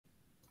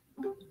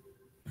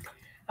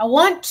I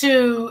want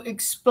to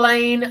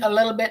explain a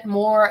little bit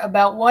more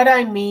about what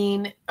I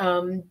mean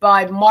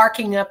by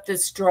marking up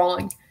this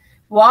drawing.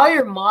 While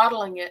you're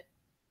modeling it,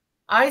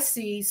 I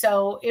see,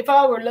 so if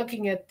I were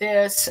looking at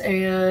this,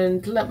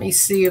 and let me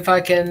see if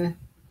I can,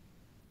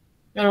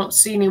 I don't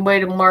see any way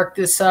to mark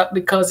this up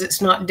because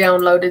it's not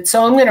downloaded.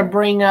 So I'm going to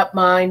bring up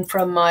mine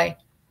from my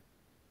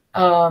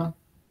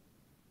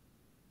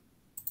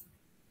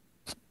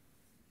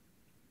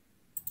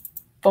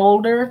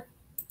folder.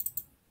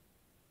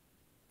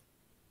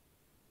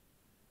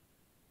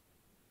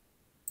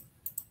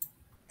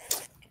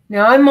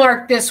 Now I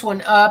marked this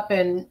one up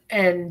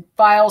and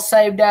file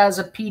saved as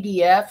a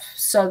PDF.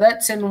 So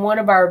that's in one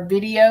of our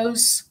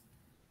videos,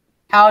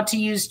 how to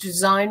use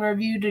Design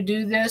Review to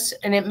do this.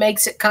 And it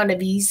makes it kind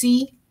of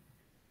easy.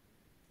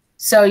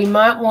 So you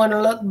might want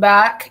to look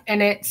back,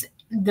 and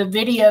the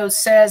video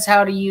says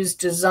how to use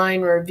Design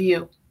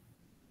Review.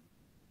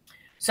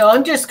 So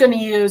I'm just going to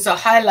use a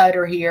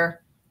highlighter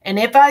here. And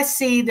if I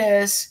see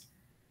this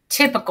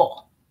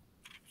typical,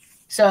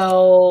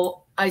 so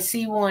I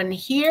see one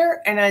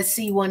here and I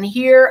see one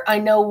here, I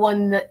know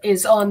one that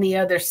is on the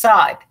other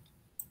side.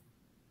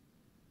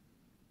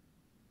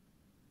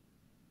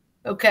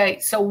 Okay,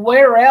 so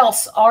where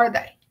else are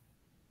they?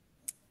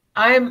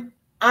 I'm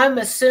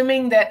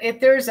assuming that if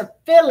there's a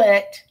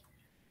fillet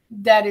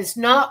that is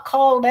not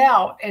called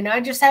out and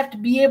I just have to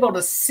be able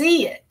to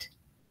see it,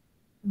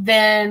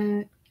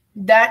 then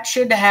that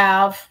should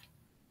have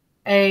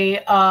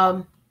a,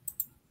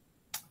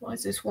 what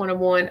is this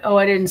 101? Oh,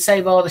 I didn't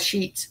save all the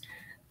sheets.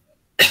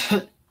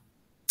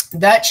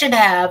 That should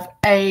have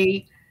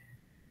a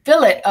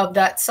fillet of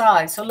that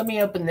size. So let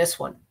me open this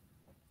one.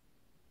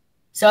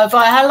 So if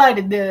I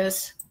highlighted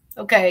this,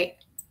 okay.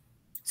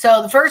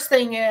 So the first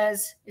thing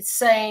is it's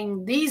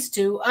saying these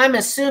two, I'm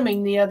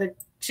assuming the other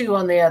two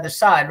on the other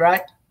side,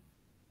 right?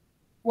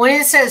 When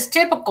it says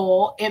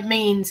typical, it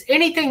means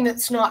anything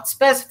that's not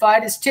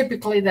specified is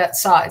typically that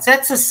size.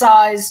 That's the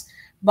size,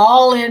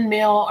 ball end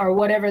mill, or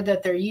whatever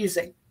that they're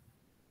using.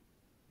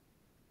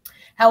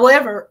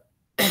 However,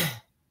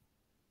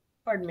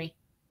 pardon me,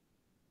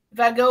 if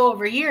I go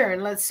over here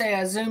and let's say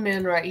I zoom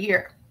in right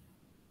here,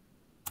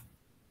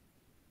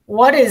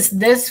 what is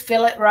this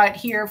fillet right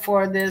here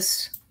for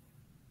this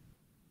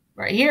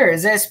right here?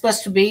 Is that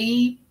supposed to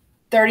be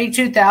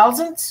 32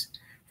 thousandths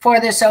for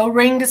this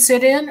O-ring to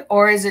sit in,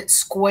 or is it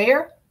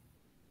square?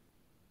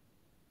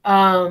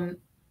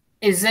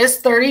 Is this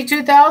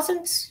 32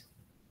 thousandths?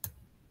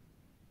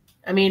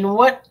 I mean,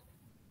 what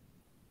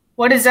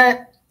is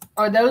that?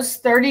 Are those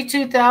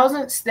 32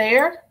 thousandths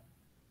there?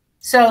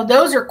 So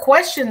those are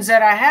questions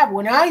that I have.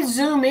 When I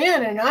zoom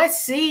in and I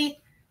see,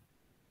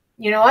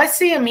 I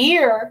see them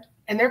here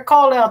and they're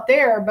called out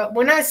there, but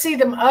when I see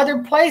them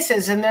other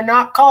places and they're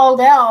not called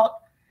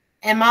out,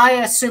 am I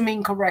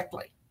assuming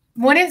correctly?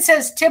 When it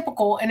says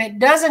typical and it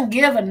doesn't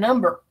give a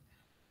number,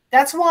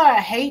 that's why I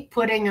hate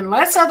putting,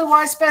 unless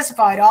otherwise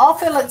specified, all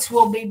fillets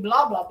will be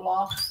blah, blah,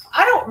 blah.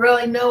 I don't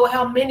really know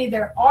how many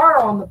there are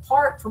on the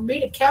part for me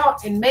to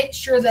count and make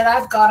sure that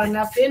I've got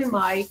enough in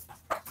my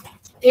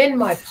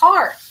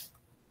part.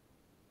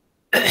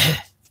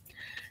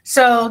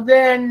 So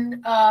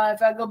then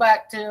if I go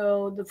back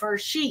to the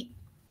first sheet,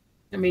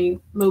 let me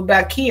move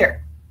back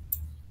here.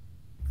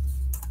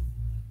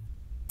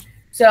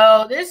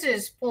 So this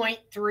is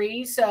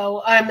 0.3.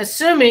 So I'm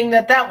assuming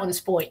that that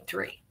one's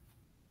 0.3,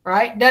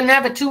 right? Doesn't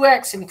have a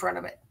 2x in front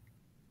of it.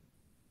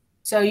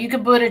 So you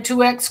could put a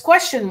 2x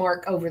question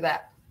mark over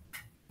that,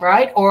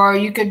 right? Or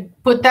you could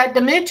put that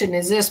dimension.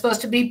 Is this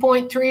supposed to be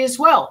 0.3 as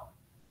well?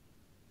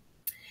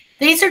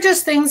 These are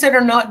just things that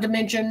are not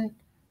dimensioned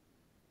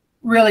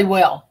really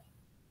well.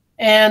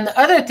 And the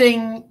other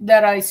thing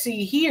that I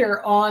see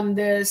here on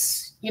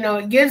this,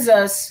 it gives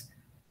us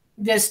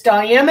this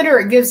diameter,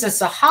 it gives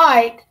us a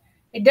height.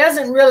 It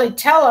doesn't really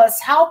tell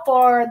us how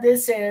far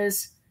this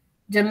is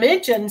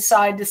dimension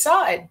side to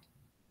side.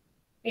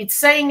 It's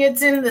saying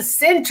it's in the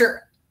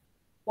center.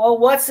 Well,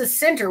 what's the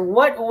center?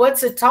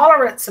 What's the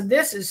tolerance of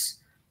this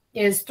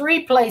is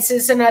 3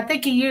 places, and I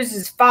think he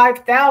uses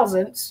 5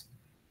 thousandths.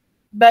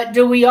 But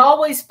do we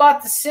always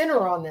spot the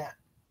center on that?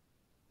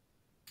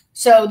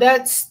 So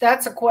that's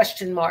a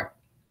question mark.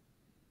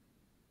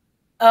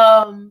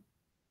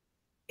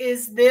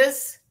 Is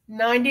this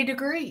 90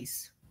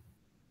 degrees?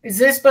 Is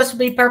this supposed to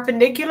be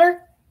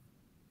perpendicular?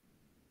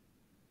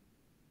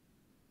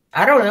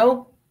 I don't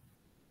know.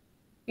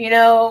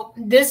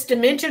 This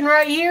dimension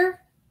right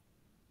here,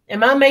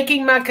 am I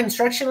making my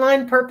construction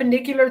line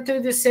perpendicular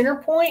through the center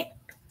point?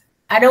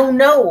 I don't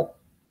know.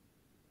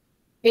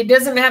 It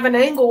doesn't have an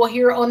angle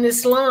here on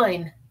this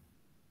line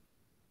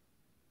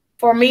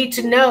for me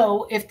to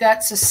know if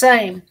that's the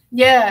same.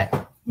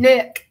 Yeah,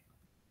 Nick.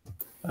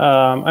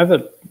 I have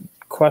a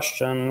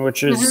question,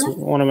 which is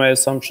one of my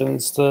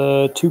assumptions.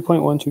 The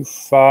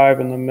 2.125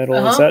 in the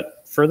middle, is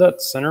that for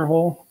that center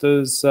hole?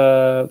 Those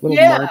little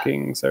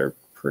markings are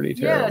pretty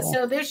terrible.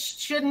 Yeah, so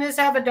shouldn't this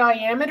have a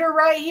diameter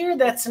right here?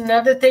 That's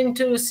another thing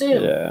to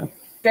assume. Yeah.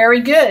 Very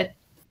good.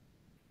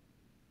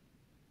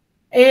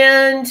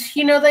 And,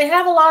 you know, they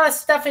have a lot of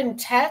stuff in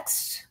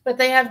text, but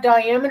they have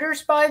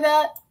diameters by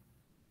that.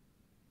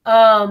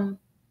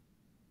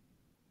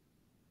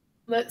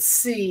 Let's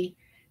see.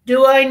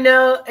 Do I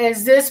know,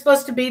 is this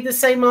supposed to be the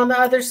same on the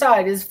other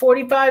side? Is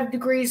 45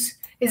 degrees,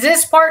 is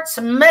this part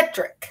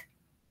symmetric?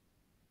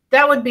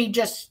 That would be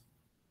just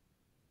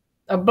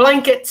a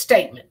blanket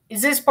statement.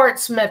 Is this part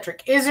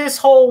symmetric? Is this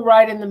hole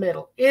right in the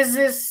middle? Is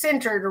this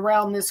centered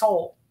around this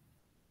hole?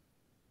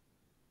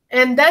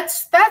 And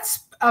that's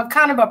a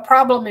kind of a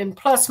problem in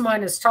plus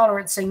minus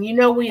tolerancing. You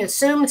know, we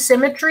assume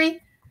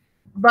symmetry,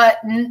 but,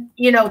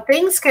 you know,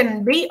 things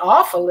can be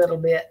off a little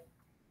bit.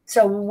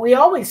 So we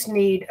always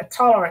need a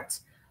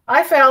tolerance.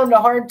 I found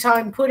a hard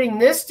time putting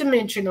this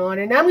dimension on,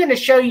 and I'm going to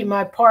show you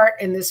my part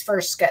in this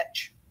first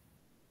sketch.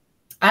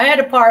 I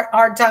had a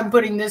hard time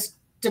putting this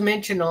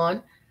dimension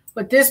on,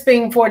 with this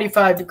being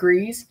 45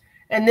 degrees,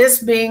 and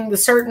this being the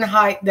certain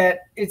height that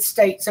it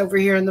states over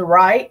here on the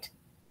right.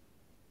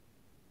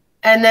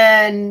 And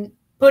then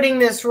putting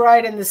this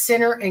right in the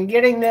center and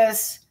getting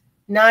this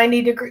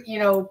 90 degree, you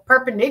know,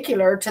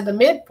 perpendicular to the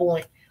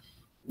midpoint.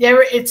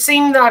 It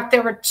seemed like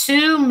there were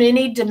too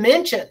many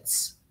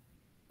dimensions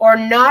or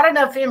not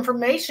enough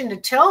information to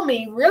tell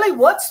me really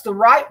what's the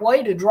right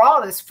way to draw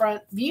this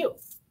front view.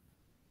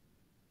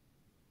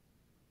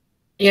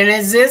 And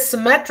is this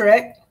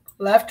symmetric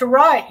left to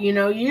right? You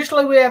know,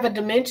 usually we have a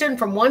dimension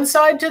from one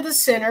side to the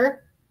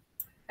center,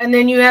 and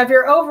then you have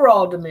your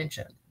overall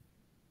dimension.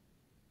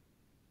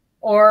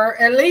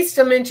 Or at least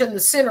dimension the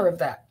center of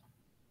that.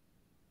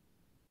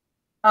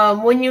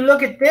 When you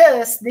look at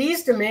this,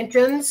 these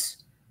dimensions,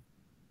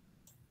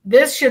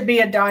 this should be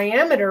a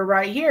diameter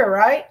right here,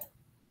 right?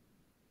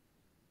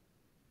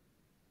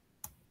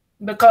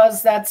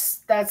 Because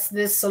that's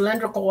this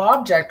cylindrical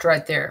object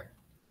right there.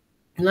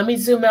 Let me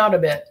zoom out a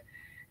bit.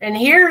 And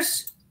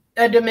here's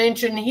a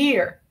dimension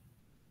here.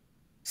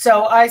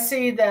 So I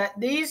see that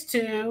these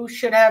two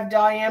should have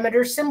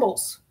diameter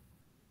symbols.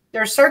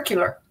 They're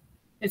circular.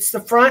 It's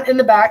the front and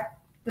the back,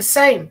 the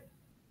same.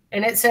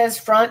 And it says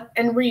front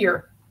and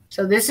rear.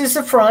 So this is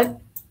the front,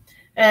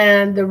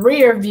 and the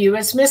rear view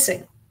is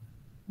missing.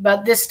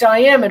 But this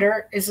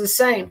diameter is the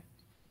same.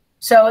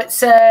 So it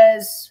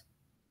says,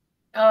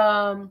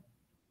 another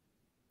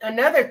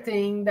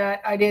thing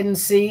that I didn't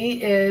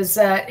see is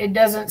that it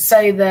doesn't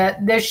say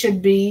that this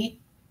should be,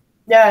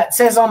 it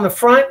says on the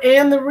front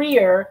and the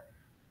rear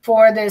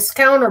for this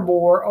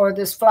counterbore or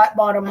this flat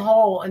bottom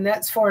hole, and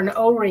that's for an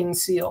O-ring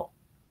seal.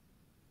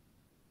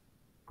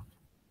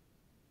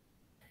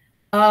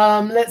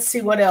 Let's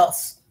see what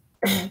else.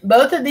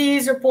 Both of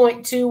these are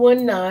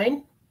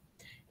 0.219.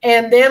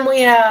 And then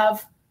we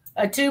have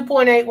a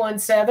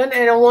 2.817 and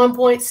a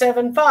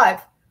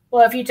 1.75.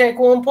 Well, if you take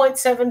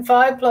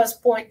 1.75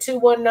 plus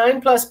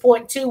 0.219 plus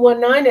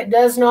 0.219, it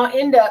does not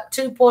end up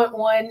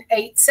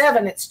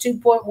 2.187. It's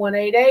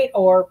 2.188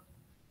 or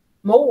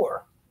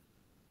more.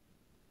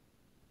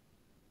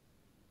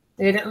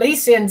 It at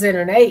least ends in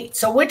an 8.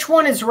 So which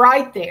one is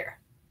right there?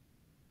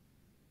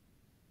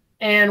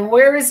 And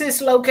where is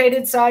this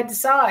located side to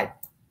side?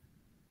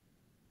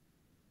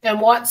 And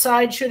what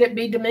side should it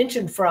be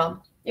dimensioned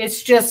from?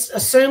 It's just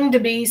assumed to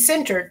be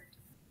centered.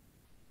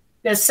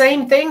 The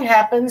same thing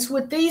happens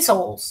with these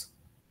holes.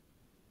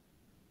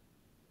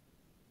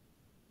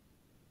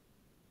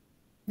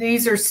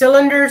 These are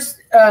cylinders,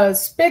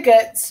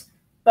 spigots,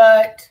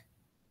 but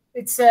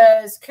it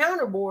says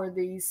counterbore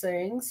these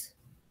things.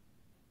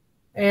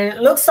 And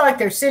it looks like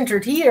they're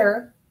centered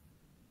here.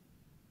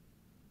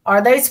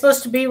 Are they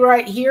supposed to be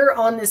right here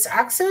on this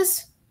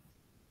axis?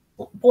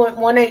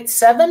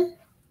 0.187?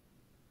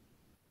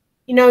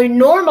 You know,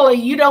 normally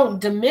you don't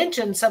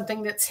dimension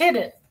something that's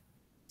hidden.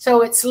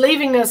 So it's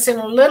leaving us in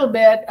a little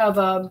bit of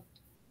a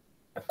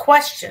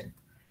question.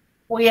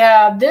 We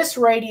have this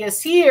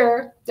radius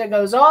here that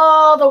goes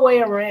all the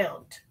way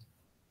around,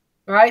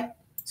 right?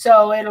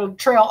 So it'll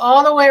trail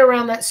all the way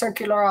around that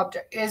circular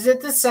object. Is it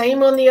the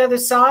same on the other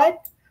side?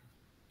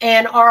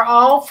 And are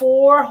all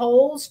four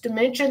holes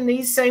dimensioned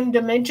these same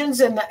dimensions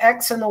in the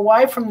X and the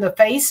Y from the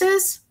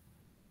faces?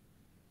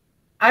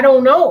 I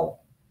don't know.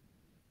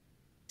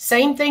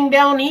 Same thing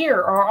down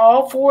here. Are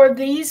all four of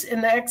these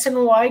in the X and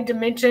the Y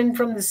dimension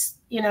from the,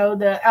 you know,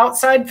 the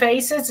outside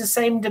faces the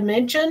same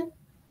dimension?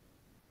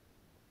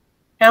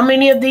 How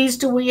many of these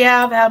do we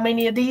have? How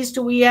many of these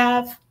do we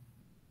have?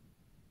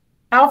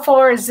 How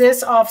far is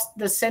this off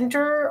the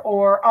center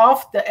or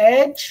off the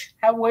edge?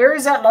 Where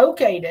is that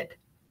located?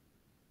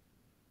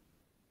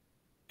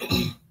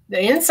 The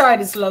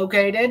inside is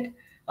located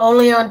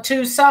only on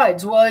two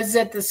sides. Well, is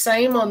it the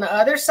same on the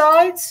other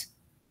sides?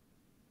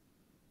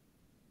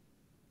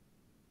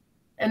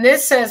 And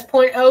this says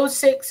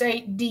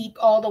 0.068 deep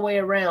all the way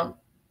around.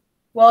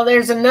 Well,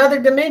 there's another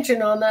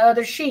dimension on the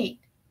other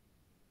sheet.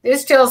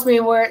 This tells me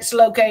where it's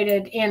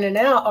located in and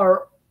out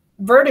or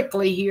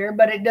vertically here,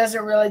 but it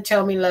doesn't really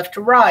tell me left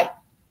to right.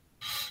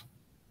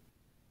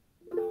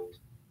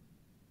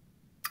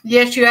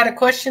 Yes, you had a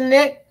question,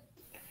 Nick?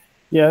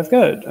 Yeah, I've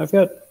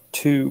got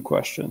two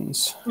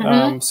questions.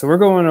 So we're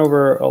going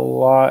over a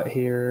lot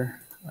here.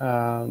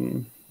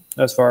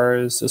 as far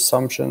as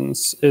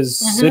assumptions.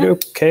 Is it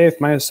okay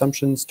if my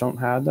assumptions don't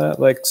have that?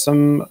 Like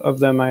some of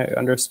them I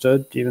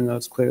understood, even though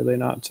it's clearly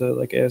not to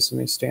like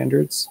ASME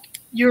standards.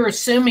 You're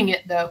assuming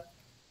it though.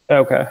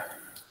 Okay.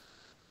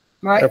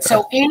 Right. Okay.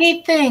 So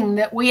anything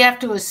that we have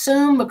to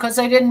assume because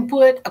they didn't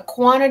put a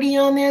quantity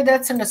on there,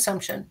 that's an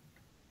assumption.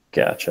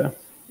 Gotcha.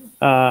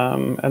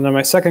 And then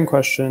my second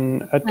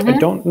question, I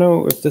don't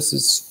know if this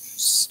is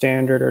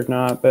standard or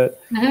not,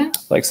 but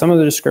like some of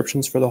the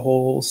descriptions for the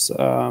holes,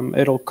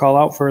 it'll call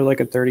out for like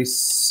a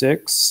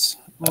 36.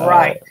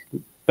 Right.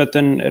 But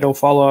then it'll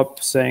follow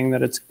up saying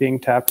that it's being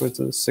tapped with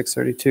a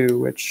 632,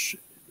 which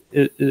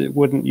it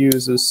wouldn't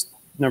use this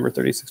number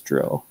 36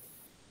 drill.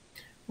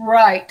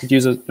 Right. It'd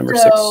use a number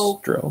 6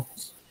 drill.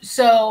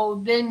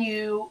 So then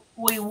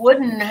we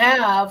wouldn't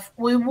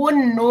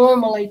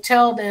normally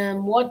tell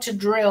them what to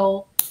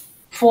drill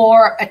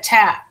for a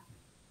tap.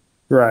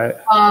 Right.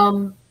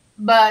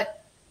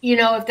 But you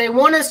know, if they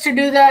want us to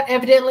do that,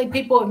 evidently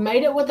people have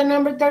made it with the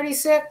number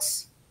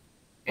 36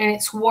 and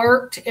it's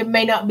worked. It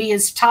may not be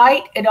as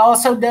tight. It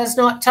also does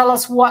not tell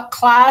us what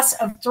class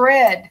of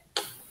thread.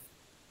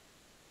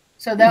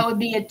 So that would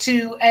be a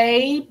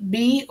 2A,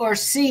 B, or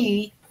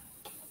C.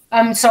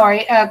 I'm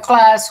sorry,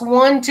 class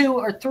 1, 2,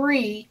 or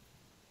 3.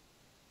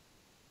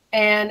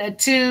 And a 1,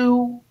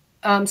 2,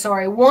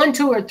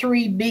 or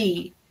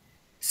 3B.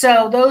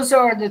 So those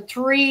are the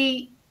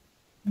three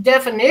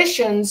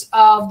definitions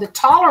of the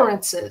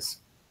tolerances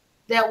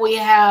that we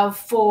have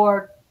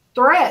for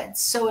threads.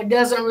 So it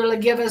doesn't really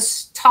give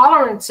us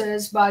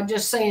tolerances by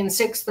just saying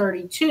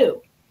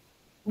 632.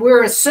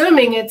 We're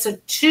assuming it's a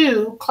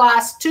 2,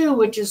 class 2,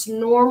 which is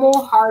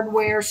normal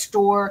hardware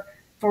store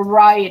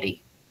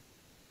variety.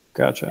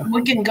 Gotcha.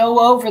 We can go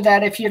over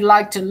that if you'd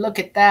like to look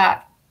at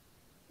that.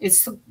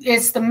 It's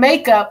the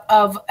makeup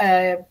of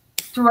a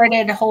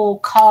threaded hole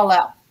call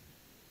out.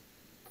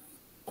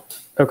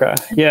 Okay.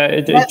 Yeah,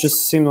 it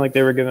just seemed like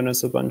they were giving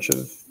us a bunch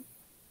of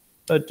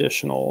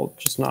additional,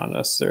 just not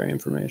necessary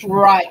information.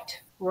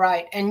 Right,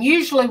 right. And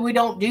usually we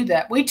don't do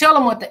that. We tell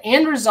them what the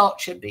end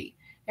result should be.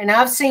 And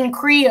I've seen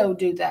Creo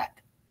do that.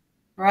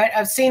 Right?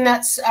 I've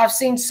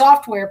seen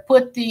software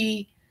put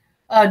the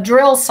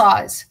drill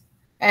size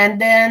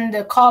and then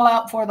the call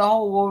out for the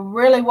hole. Well,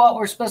 really what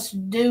we're supposed to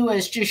do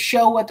is just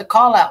show what the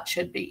call out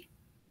should be.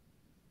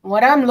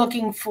 What I'm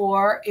looking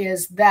for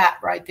is that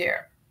right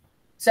there.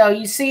 So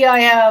you see I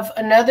have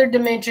another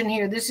dimension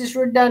here. This is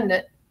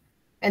redundant,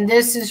 and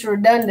this is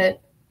redundant,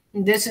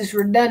 and this is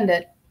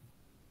redundant.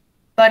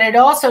 But it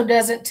also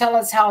doesn't tell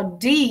us how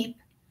deep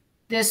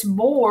this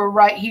bore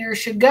right here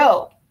should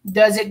go.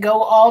 Does it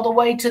go all the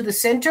way to the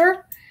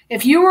center?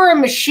 If you were a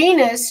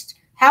machinist,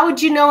 how would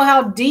you know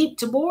how deep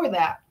to bore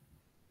that?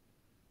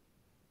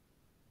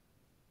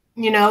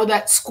 You know,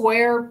 that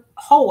square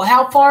hole.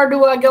 How far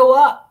do I go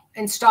up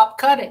and stop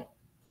cutting?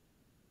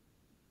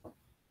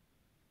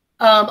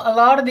 A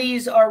lot of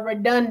these are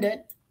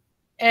redundant.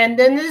 And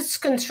then this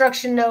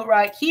construction note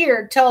right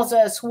here tells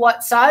us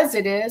what size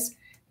it is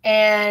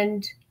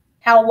and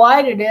how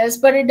wide it is,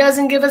 but it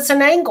doesn't give us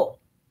an angle.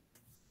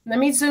 Let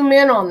me zoom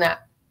in on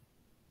that.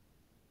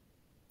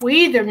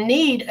 We either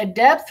need a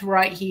depth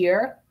right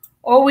here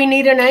or we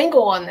need an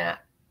angle on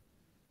that.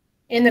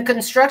 In the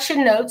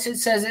construction notes, it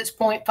says it's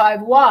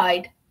 0.5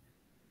 wide.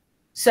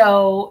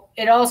 So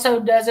it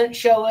also doesn't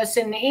show us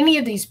in any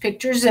of these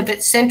pictures if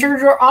it's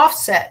centered or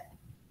offset.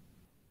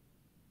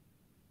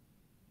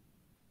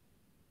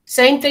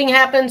 Same thing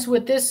happens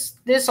with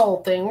this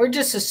whole thing. We're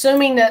just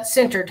assuming that's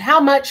centered. How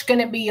much can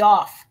it be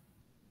off?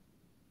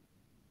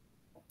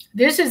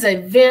 This is a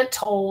vent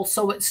hole,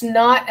 so it's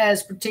not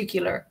as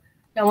particular.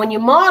 Now, when you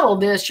model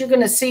this, you're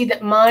going to see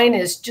that mine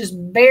is just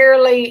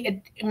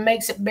barely, it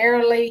makes it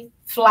barely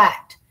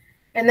flat.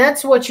 And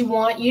that's what you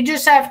want. You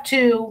just have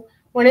to,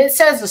 when it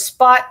says a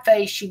spot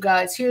face, you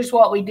guys, here's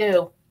what we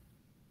do.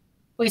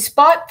 We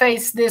spot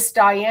face this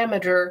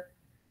diameter,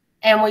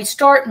 and we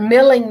start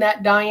milling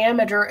that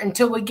diameter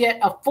until we get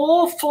a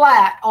full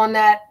flat on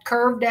that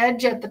curved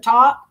edge at the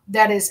top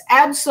that is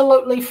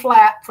absolutely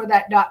flat for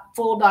that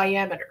full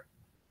diameter.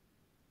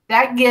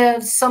 That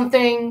gives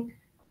something,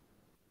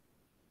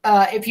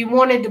 if you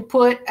wanted to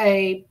put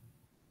a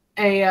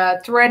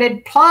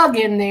threaded plug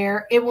in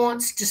there, it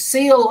wants to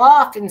seal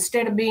off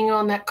instead of being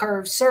on that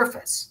curved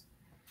surface.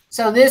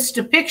 So this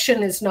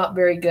depiction is not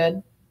very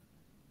good.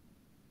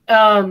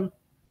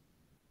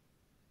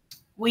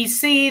 We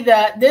see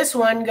that this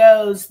one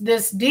goes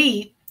this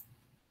deep,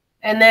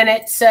 and then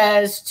it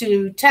says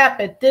to tap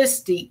it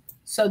this deep.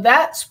 So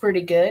that's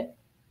pretty good.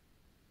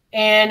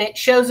 And it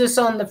shows us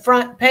on the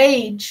front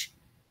page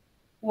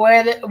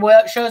where,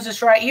 it shows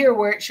us right here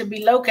where it should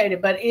be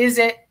located. But is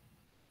it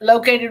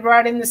located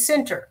right in the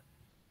center?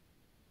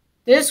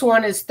 This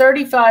one is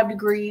 35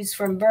 degrees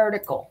from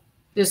vertical,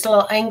 this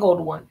little angled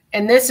one.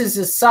 And this is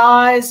the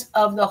size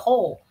of the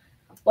hole.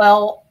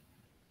 Well,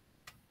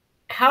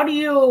 how do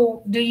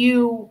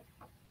you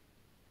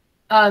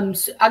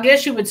I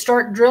guess you would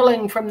start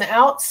drilling from the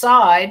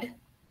outside,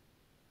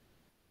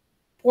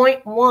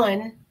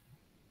 0.1,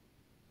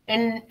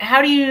 and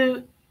how do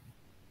you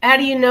how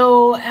do you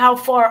know how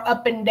far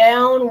up and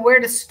down, where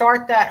to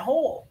start that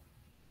hole?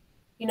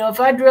 You know, if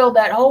I drilled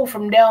that hole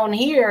from down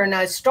here and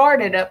I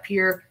started up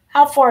here,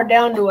 how far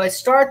down do I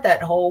start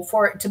that hole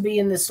for it to be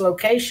in this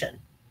location?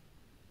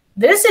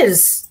 This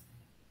is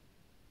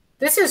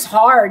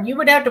hard. You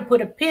would have to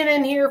put a pin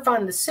in here,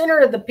 find the center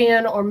of the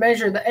pin, or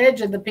measure the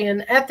edge of the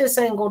pin at this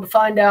angle to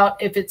find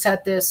out if it's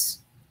at this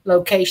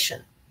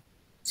location.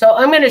 So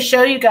I'm going to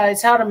show you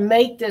guys how to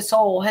make this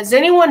hole. Has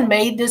anyone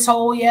made this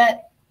hole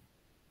yet?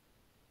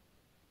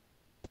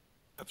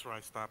 That's where I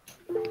stopped.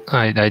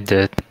 I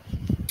did.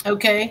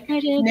 Okay. I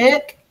did.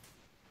 Nick?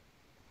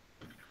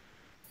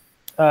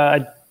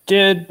 I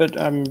did, but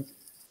I'm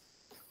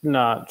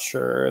not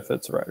sure if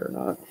it's right or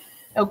not.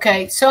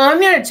 Okay, so I'm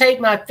going to take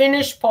my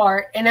finished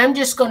part and I'm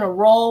just going to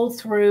roll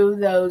through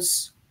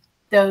those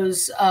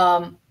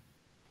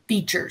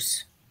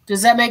features.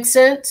 Does that make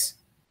sense?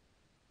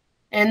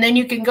 And then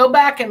you can go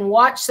back and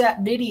watch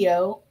that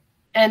video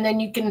and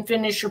then you can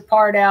finish your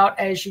part out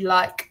as you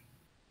like.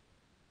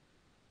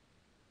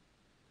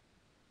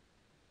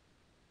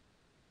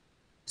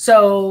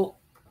 So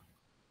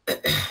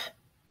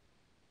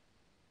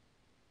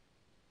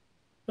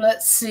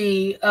let's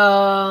see.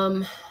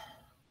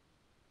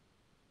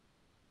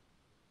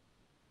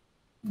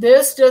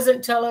 This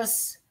doesn't tell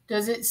us,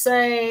 does it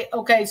say,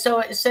 okay, so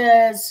it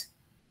says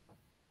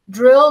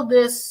drill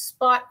this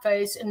spot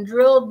face and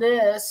drill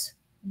this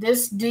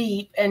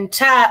deep and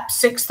tap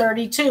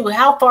 632.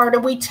 How far do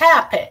we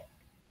tap it?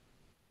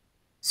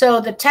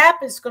 So the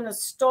tap is going to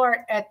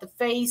start at the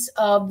face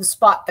of the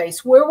spot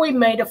face where we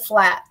made a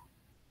flat.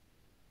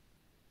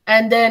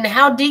 And then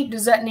how deep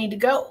does that need to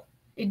go?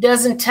 It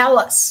doesn't tell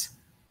us.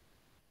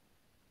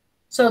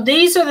 So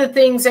these are the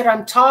things that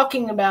I'm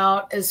talking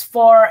about as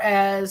far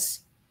as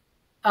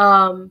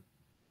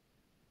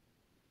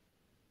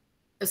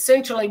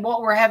essentially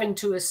what we're having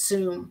to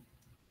assume.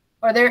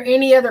 Are there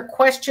any other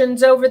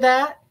questions over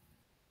that?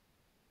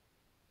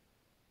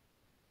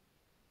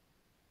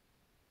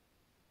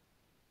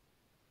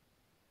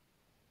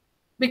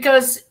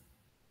 Because,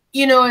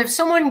 you know, if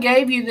someone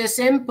gave you this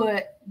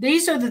input,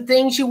 these are the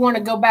things you want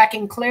to go back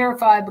and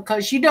clarify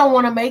because you don't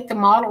want to make the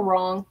model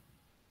wrong.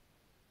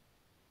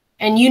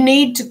 And you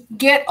need to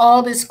get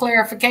all this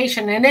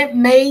clarification. And it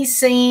may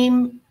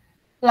seem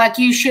like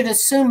you should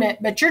assume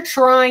it, but you're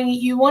trying,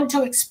 you want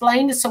to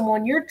explain to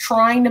someone, you're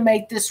trying to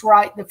make this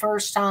right the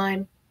first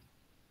time.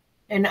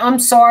 And I'm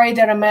sorry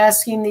that I'm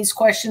asking these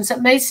questions.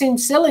 It may seem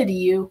silly to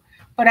you,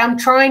 but I'm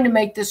trying to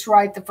make this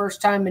right the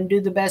first time and do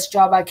the best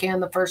job I can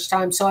the first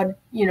time. So,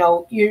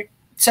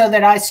 so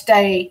that I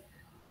stay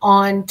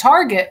on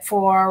target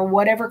for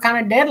whatever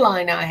kind of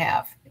deadline I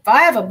have. If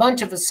I have a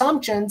bunch of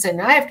assumptions and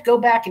I have to go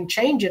back and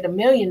change it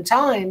 1,000,000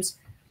 times,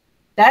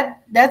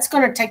 that's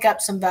going to take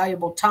up some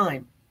valuable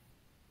time.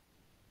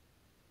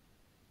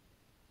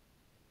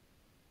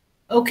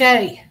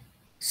 Okay,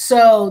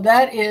 so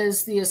that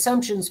is the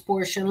assumptions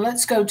portion.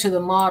 Let's go to the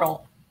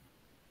model.